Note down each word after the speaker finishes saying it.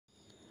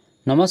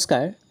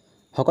নমস্কাৰ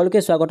সকলোকে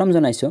স্বাগতম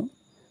জনাইছো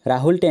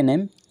ৰাহুল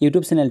 10M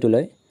ইউটিউব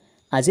চেনেলটোলৈ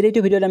আজিৰ এই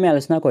ভিডিঅ'ত আমি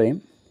আলোচনা কৰিম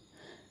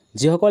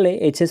যিসকলে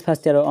এইচএছ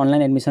ফাৰ্ষ্ট ইয়াৰৰ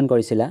অনলাইন এডমিশন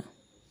কৰিছিলা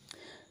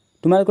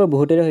তোমালোকৰ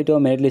বহুতৰে হয়তো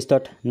মেৰিট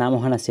লিষ্টত নাম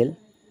অহা নাছিল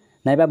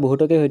নাইবা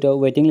বহুতকে হয়তো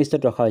ৱেটিং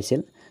লিষ্টত ৰখা হৈছিল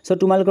সো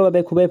তোমালোকৰ বাবে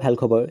খুবেই ভাল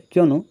খবৰ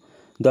কিয়নো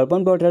দৰ্পণ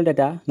পৰ্টেলত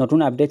এটা নতুন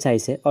আপডেটছ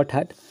আহিছে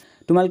অৰ্থাৎ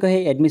তোমালোকে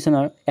এই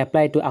এডমিশনৰ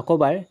এপ্লাইটো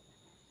আকবাৰ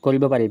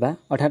কৰিব পাৰিবা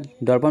অৰ্থাৎ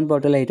দৰ্পণ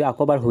পৰ্টেলে এইটো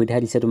আকবাৰ সুবিধা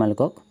দিছে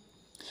তোমালোকক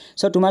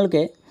সো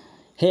তোমালোকে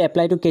সেই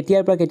এপ্লাইটো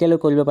কেতিয়াৰ পৰা কেতিয়ালৈ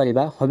কৰিব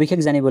পাৰিবা সবিশেষ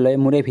জানিবলৈ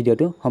মোৰ এই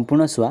ভিডিঅ'টো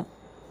সম্পূৰ্ণ চোৱা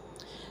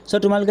সো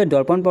তোমালোকে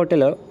দৰ্পণ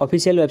পৰ্টেলৰ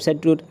অফিচিয়েল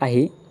ৱেবছাইটটোত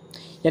আহি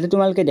ইয়াতে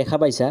তোমালোকে দেখা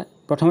পাইছা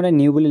প্ৰথমতে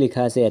নিউ বুলি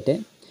লিখা আছে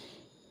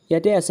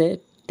ইয়াতে আছে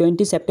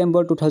 20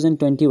 September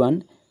 2021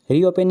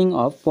 ৰিঅপেনিং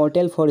of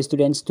portal for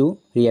students two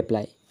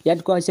ৰিএপ্লাই ইয়াত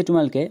কোৱা হৈছে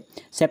তোমালোকে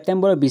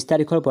সেপ্টেম্বৰৰ 20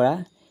 তাৰিখৰ পৰা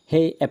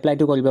সেই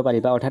এপ্লাইটো কৰিব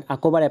পাৰিবা অৰ্থাৎ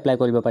আকবাৰ এপ্লাই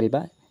কৰিব পাৰিবা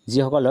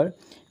যিসকলৰ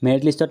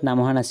মেৰিট লিষ্টত নাম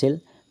অহা নাছিল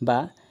বা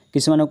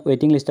কিছুমানক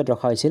ৱেটিং লিষ্টত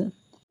ৰখা হৈছিল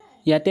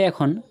ইয়াতে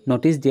এখন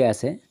নোটিছ দিয়া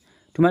আছে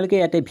তোমালোকে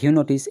ইয়াতে ভিউ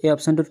নোটিছ এই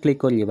অপচনটোত ক্লিক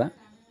কৰি দিবা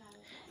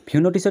ভিউ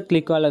নোটিছত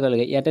ক্লিক কৰাৰ লগে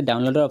লগে ইয়াতে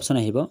ডাউনলোডৰ অপচন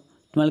আহিব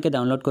তোমালোকে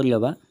ডাউনলোড কৰি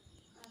লবা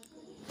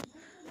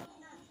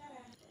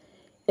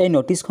এই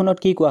নোটিছখনত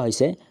কি কোৱা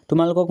হৈছে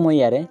তোমালোকক মই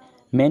ইয়াৰে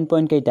মেইন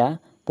পইণ্ট কেইটা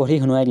পঢ়ি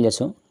শুনাই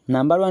দিছো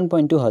নাম্বাৰ 1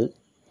 পইণ্টটো হল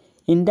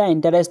in the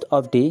interest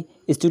of the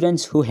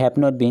students who have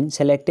not been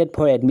সেলেক্টেড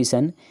for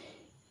admission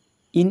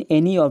in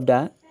any of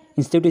the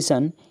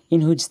institution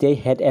in which they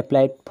had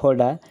applied for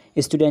the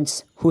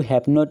students who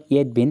have not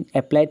yet been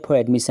applied for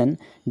admission,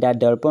 the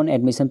DARPAN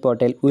admission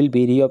portal will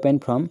be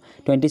reopened from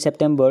 20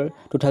 September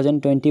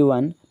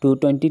 2021 to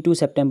 22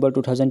 September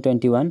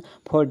 2021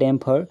 for them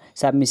for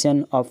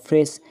submission of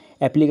fresh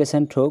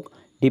application through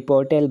the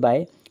portal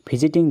by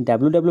visiting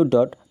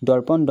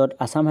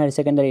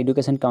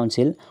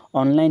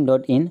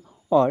www.darpan.assam.higher-secondary-education-council-online.in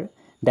or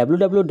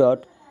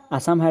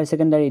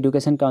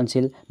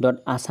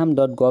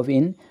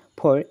www.assam-higher-secondary-education-council.assam.gov.in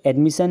for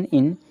admission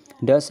in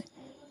those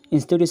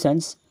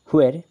institutions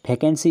where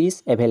vacancy is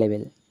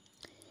available.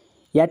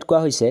 ইয়াত কোৱা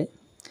হৈছে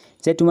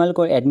যে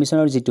তোমালোকৰ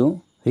এডমিশনৰ যেটো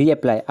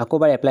ৰিএপ্লাই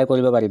আকবাৰ apply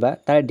কৰিব পাৰিবা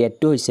তাৰ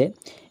ডেটটো হৈছে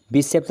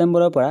 20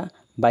 সেপ্টেম্বৰৰ পৰা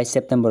 22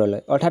 সেপ্টেম্বৰলৈ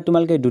অৰ্থাৎ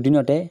তোমালোকে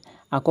দুদিনতে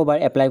আকবাৰ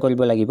এপ্লাই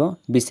কৰিব লাগিব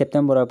 20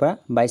 সেপ্টেম্বৰৰ পৰা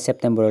 22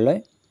 সেপ্টেম্বৰলৈ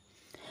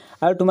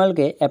আৰু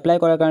তোমালোকে এপ্লাই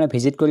কৰাৰ কাৰণে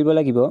ভিজিট কৰিব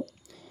লাগিব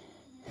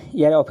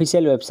ইয়াৰ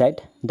অফিচিয়েল ৱেবছাইট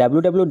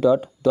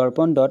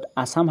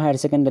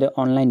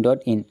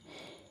www.darpan.assam-higher-secondary-online.in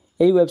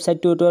এই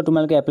ৱেবছাইটটোত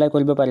তোমালোকে এপ্লাই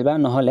কৰিব পাৰিবা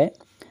নহলে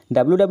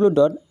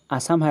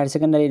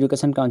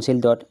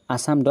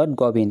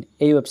www.assam-higher-secondary-education-council.assam.gov.in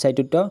এই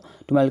ৱেবছাইটটোত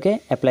তোমালোকে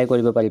এপ্লাই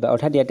কৰিব পাৰিবা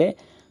অৰ্থাৎ ইয়াতে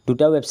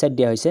দুটা ৱেবছাইট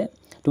দিয়া হৈছে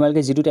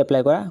তোমালোকে যেটোত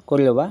এপ্লাই কৰা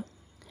কৰি লবা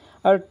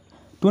আৰু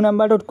 2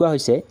 নম্বৰটোত কোৱা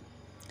হৈছে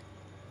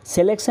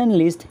selection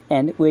list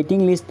and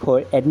waiting list for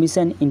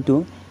admission into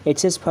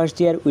HS first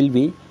year will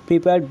be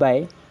prepared by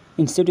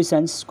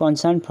institutions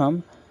concerned from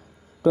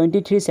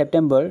 23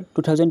 September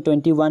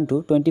 2021 to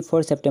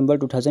 24 September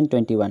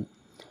 2021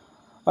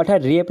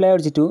 অৰ্থাৎ ৰিএপ্লাইৰ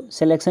যেটো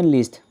সিলেকশন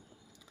লিষ্ট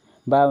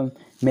বা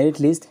মেৰিট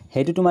লিষ্ট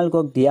হেতু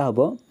তোমালোকক দিয়া হ'ব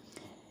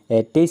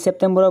 23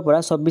 সেপ্টেম্বৰৰ পৰা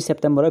 24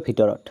 সেপ্টেম্বৰৰ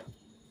ভিতৰত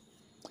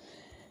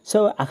সো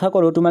আশা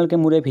কৰো তোমালোকে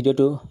মোৰ এই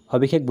ভিডিওটো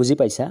সবিশেষ বুজি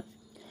পাইছা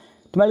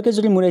তোমালোকে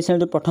যদি মোৰ এই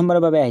চেনেলটো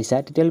প্ৰথমবাৰৰ বাবে আহিছা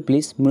তেতিয়াহ'লে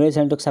প্লিজ মোৰ এই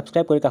চেনেলটোক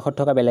সাবস্ক্ৰাইব কৰি কাষত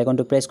থকা বেল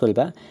আইকনটো প্ৰেছ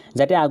কৰিবা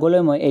যাতে আগলৈ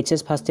মই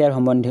এইচএছ ফাৰ্ষ্ট ইয়াৰ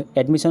সম্বন্ধীয়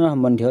এডমিশনৰ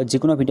সম্বন্ধীয়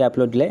যিকোনো ভিডিও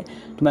আপলোড দিলে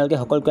তোমালোকে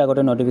সকলোকে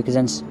আগতে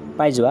নটিফিকেশনছ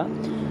পাই যোৱা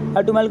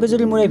আৰু তোমালোকে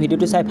যদি মোৰ এই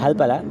ভিডিওটো চাই ভাল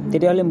পালা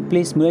তেতিয়াহ'লে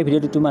প্লিজ মোৰ এই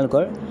ভিডিওটো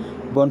তোমালোকৰ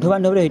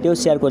বন্ধু-বান্ধৱৰ সৈতেও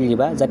শেয়াৰ কৰি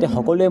দিবা যাতে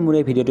সকলোৱে মোৰ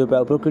এই ভিডিওটোৰ পৰা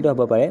উপকৃত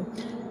হ'ব পাৰে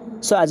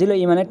সো আজিলৈ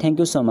ইমানে থ্যাংক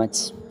ইউ সো মাচ